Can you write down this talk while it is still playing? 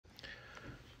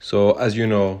So as you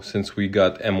know, since we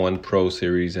got M1 Pro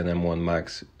series and M1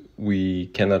 Max, we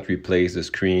cannot replace the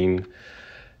screen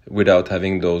without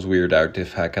having those weird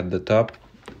artifacts at the top.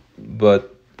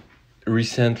 But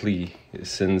recently,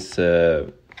 since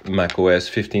macOS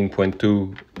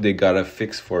 15.2, they got a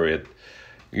fix for it.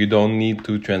 You don't need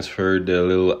to transfer the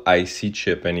little IC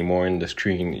chip anymore in the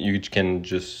screen. You can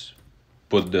just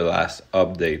put the last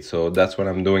update. So that's what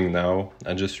I'm doing now.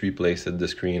 I just replaced the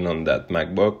screen on that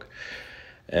MacBook,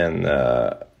 and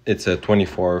it's a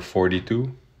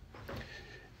 2442.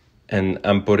 And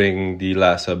I'm putting the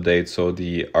last update so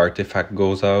the artifact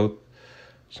goes out.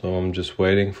 So I'm just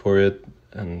waiting for it,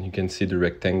 and you can see the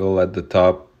rectangle at the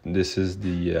top. This is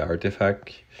the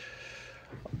artifact.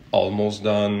 Almost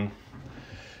done.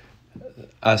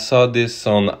 I saw this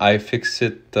on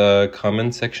iFixit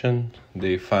comment section.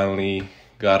 They finally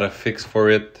got a fix for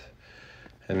it,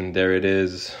 and there it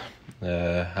is.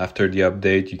 After the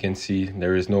update, you can see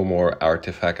there is no more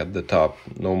artifact at the top,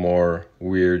 no more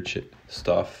weird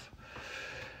stuff.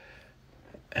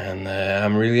 And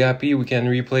I'm really happy we can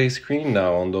replace screen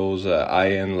now on those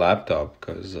high-end laptop,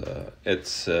 because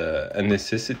it's a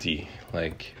necessity.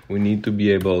 Like, we need to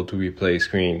be able to replace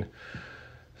screen.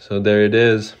 So there it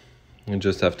is. And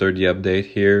just after the update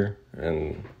here,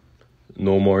 and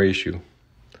no more issue.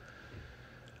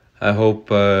 I hope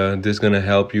this is gonna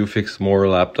help you fix more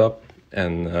laptop,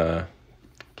 and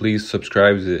please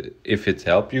subscribe if it's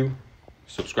helped you.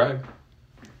 Subscribe.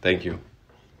 Thank you.